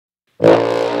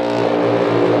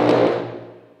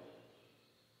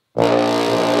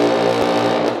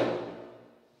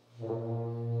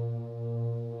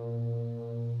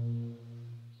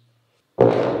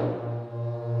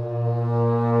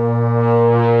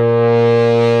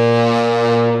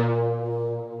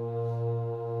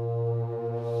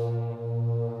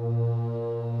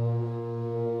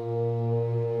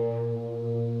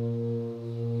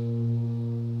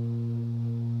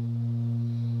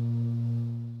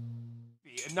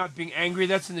not being angry.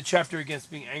 That's in the chapter against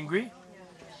being angry,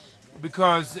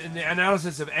 because in the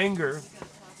analysis of anger,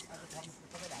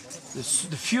 the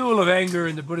fuel of anger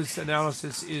in the Buddhist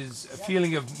analysis is a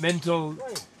feeling of mental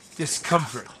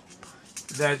discomfort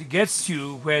that gets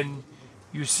you when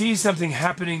you see something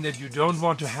happening that you don't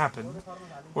want to happen,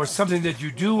 or something that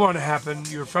you do want to happen,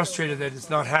 you're frustrated that it's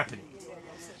not happening.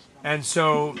 And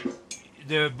so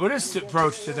the Buddhist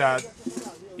approach to that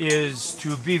is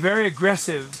to be very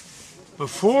aggressive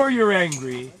before you're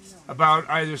angry about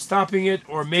either stopping it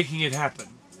or making it happen,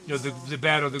 the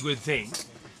bad or the good thing.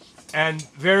 And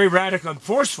very radical and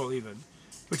forceful even,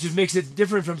 which makes it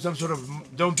different from some sort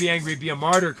of don't be angry, be a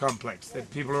martyr complex that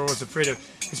people are always afraid of,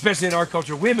 especially in our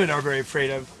culture. Women are very afraid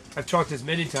of. I've taught this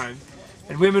many times.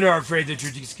 And women are afraid that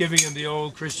you're just giving them the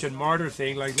old Christian martyr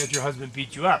thing, like let your husband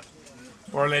beat you up,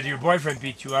 or let your boyfriend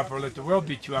beat you up, or let the world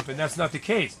beat you up, and that's not the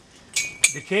case.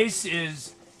 The case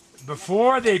is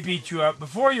before they beat you up,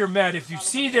 before you're mad, if you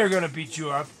see they're going to beat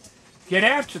you up, get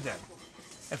after them,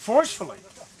 and forcefully.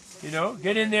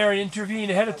 Get in there and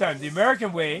intervene ahead of time. The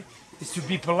American way is to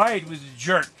be polite with a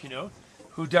jerk,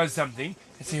 who does something,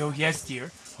 and say, oh yes,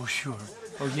 dear, oh sure,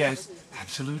 oh yes,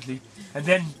 absolutely, and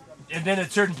then at a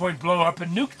certain point blow up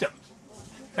and nuke them.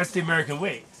 That's the American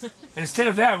way. And instead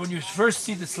of that, when you first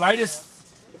see the slightest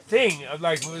thing,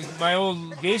 like with my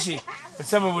old geisha, when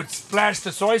someone would splash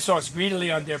the soy sauce greedily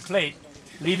on their plate,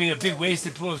 leaving a big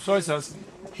wasted pool of soy sauce,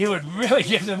 he would really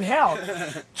give them hell.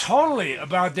 Totally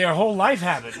about their whole life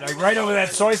habit, like right over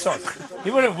that soy sauce.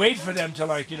 He wouldn't wait for them to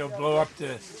blow up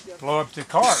the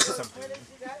car or something.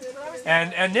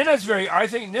 And Nina's I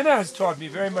think Nina has taught me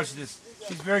very much this.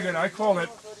 She's very good. I call it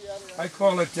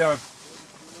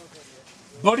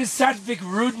bodhisattvic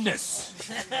rudeness.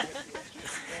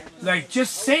 Like,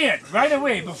 just say it right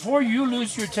away before you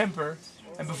lose your temper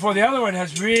and before the other one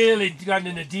has really gotten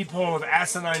in a deep hole of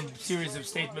asinine series of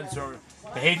statements or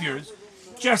behaviors.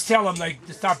 Just tell them,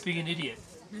 to stop being an idiot.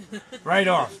 Right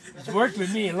off. It's worked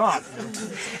with me a lot.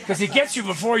 Because it gets you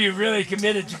before you're really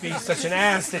committed to being such an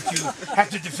ass that you have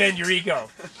to defend your ego.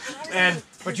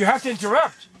 But you have to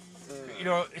interrupt.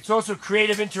 It's also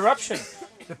creative interruption.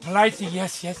 The polite thing,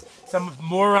 yes, some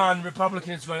moron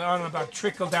Republicans going on about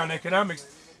trickle-down economics,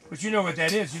 but you know what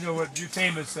that is. You know what you're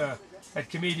famous at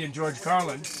comedian George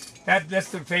Carlin. That's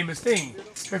the famous thing.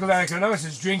 Trickle-down economics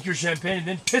is drink your champagne and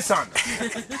then piss on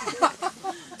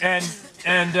them.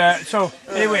 So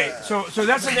anyway, so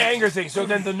that's an anger thing. So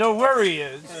then the no worry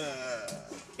is,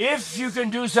 if you can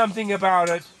do something about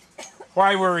it,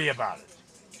 why worry about it?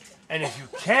 And if you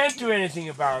can't do anything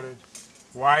about it,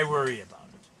 why worry about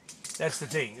it? That's the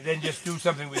thing. Then just do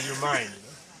something with your mind.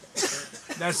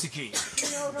 That's the key.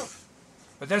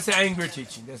 But that's the anger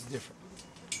teaching. That's different.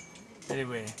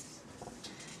 Anyway.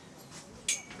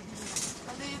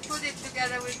 How do you put it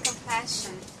together with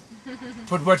compassion?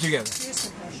 Put what together?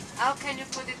 How can you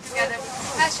put it together with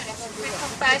compassion? With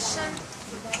compassion?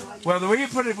 Well, the way you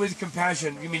put it with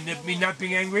compassion, you mean not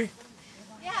being angry?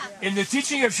 Yeah. In the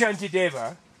teaching of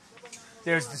Shantideva,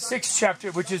 there's the 6th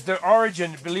chapter, which is the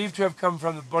origin, believed to have come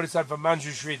from the Bodhisattva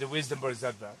Manjushri, the wisdom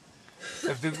Bodhisattva,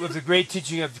 of the great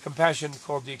teaching of compassion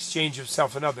called the exchange of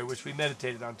self and other, which we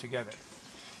meditated on together.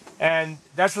 And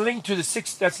that's linked to the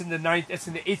 6th, that's in the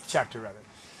 8th chapter, rather.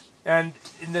 And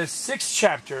in the 6th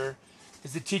chapter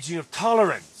is the teaching of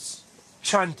tolerance,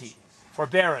 Shanti,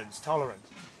 forbearance, tolerance,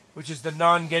 which is the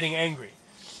non-getting angry.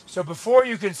 So before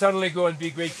you can suddenly go and be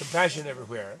great compassion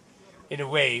everywhere, in a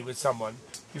way, with someone,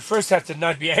 you first have to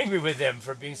not be angry with them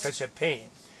for being such a pain.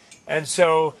 And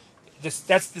so there's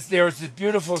the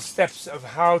beautiful steps of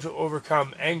how to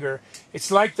overcome anger. It's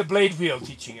like the blade wheel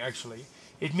teaching, actually.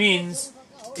 It means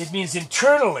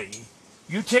internally,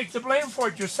 you take the blame for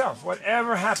it yourself,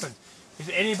 whatever happens. If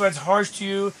anybody's harsh to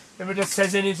you, if anybody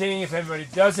says anything, if anybody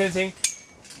does anything,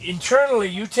 internally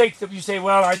you say,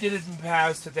 well, I did it in the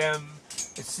past to them.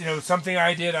 It's, something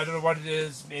I did, I don't know what it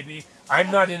is, maybe.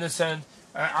 I'm not innocent.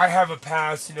 I have a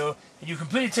past, and you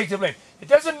completely take the blame. It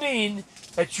doesn't mean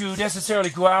that you necessarily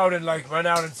go out and run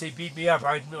out and say, beat me up,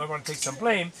 I want to take some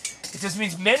blame. It just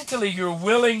means mentally you're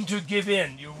willing to give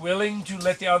in. You're willing to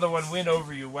let the other one win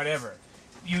over you, whatever.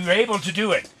 You're able to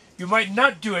do it. You might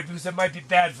not do it because it might be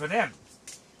bad for them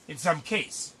in some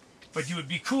case. But you would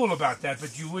be cool about that,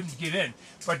 but you wouldn't give in.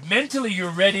 But mentally you're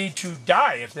ready to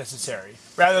die if necessary,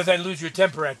 rather than lose your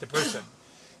temper at the person.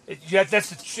 That's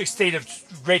the state of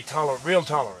real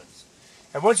tolerance.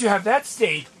 And once you have that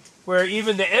state, where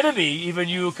even the enemy, even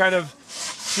you kind of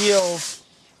feel,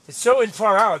 it's so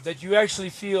far out that you actually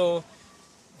feel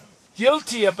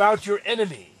guilty about your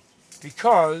enemy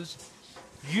because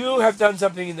you have done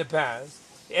something in the past.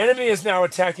 The enemy is now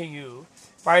attacking you,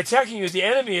 By attacking you, the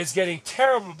enemy is getting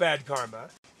terrible bad karma.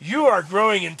 You are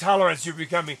growing in tolerance. You're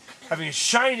having a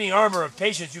shining armor of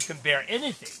patience. You can bear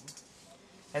anything.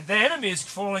 And the enemy is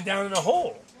falling down in a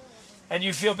hole. And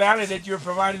you feel badly that you're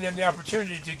providing them the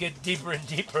opportunity to get deeper and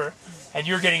deeper. And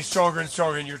you're getting stronger and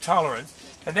stronger in your tolerance.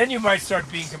 And then you might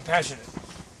start being compassionate.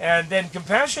 And then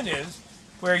compassion is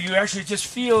where you actually just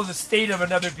feel the state of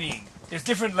another being. There's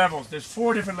different levels. There's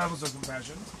 4 different levels of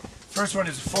compassion. First one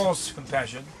is false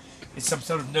compassion. It's some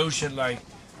sort of notion like,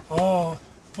 oh,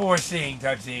 poor thing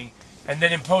type thing, and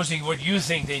then imposing what you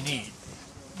think they need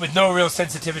with no real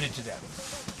sensitivity to them.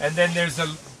 And then there's a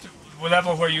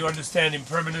level where you understand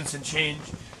impermanence and change,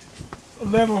 a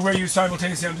level where you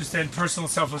simultaneously understand personal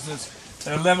selflessness,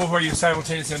 and a level where you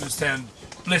simultaneously understand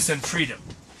bliss and freedom.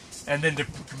 And then the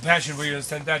compassion where you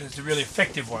understand that is the really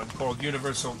effective one called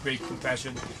universal great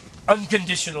compassion,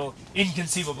 unconditional,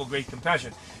 inconceivable great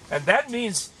compassion. And that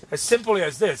means as simply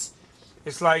as this.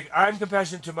 It's like I'm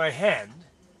compassionate to my hand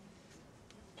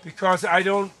because I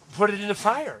don't put it in a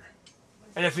fire.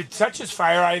 And if it touches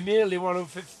fire, I immediately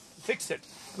want to fix it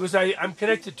because I'm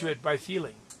connected to it by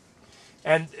feeling.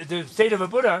 And the state of a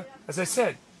Buddha, as I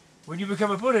said, when you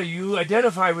become a Buddha, you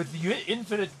identify with the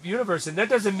infinite universe. And that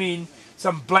doesn't mean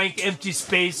some blank, empty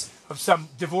space of some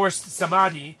divorced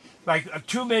samadhi like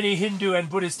too many Hindu and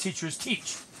Buddhist teachers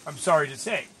teach, I'm sorry to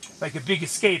say. Like a big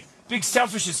escape, big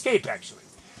selfish escape, actually.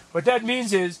 What that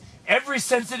means is every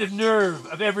sensitive nerve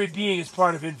of every being is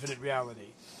part of infinite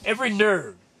reality. Every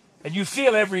nerve. And you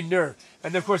feel every nerve.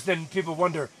 And of course then people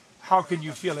wonder, how can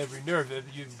you feel every nerve? It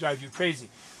drive you crazy.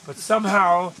 But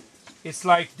somehow it's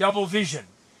like double vision.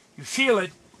 You feel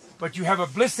it, but you have a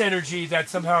bliss energy that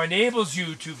somehow enables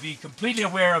you to be completely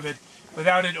aware of it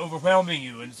without it overwhelming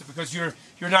you. And it's because you're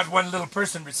not one little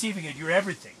person receiving it, you're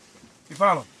everything. You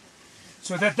follow?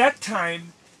 So at that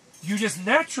time, you just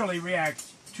naturally react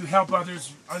to help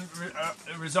others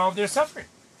resolve their suffering.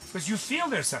 Because you feel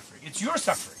their suffering. It's your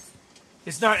suffering.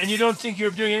 It's not, and you don't think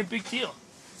you're doing any big deal.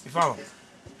 You follow?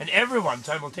 And everyone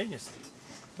simultaneously.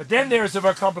 But then there's the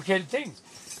more complicated things.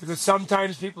 Because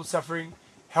sometimes people's suffering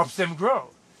helps them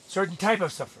grow. Certain type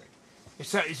of suffering.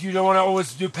 You don't want to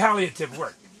always do palliative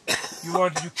work. You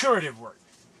want to do curative work.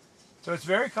 So it's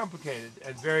very complicated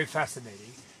and very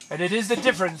fascinating. And it is the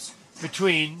difference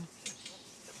between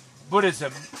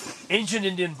Buddhism, ancient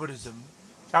Indian Buddhism,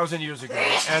 1,000 years ago,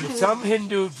 and some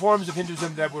Hindu forms of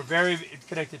Hinduism that were very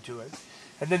connected to it,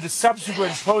 and then the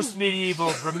subsequent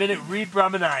post-medieval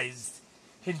re-Brahmanized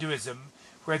Hinduism,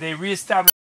 where they reestablished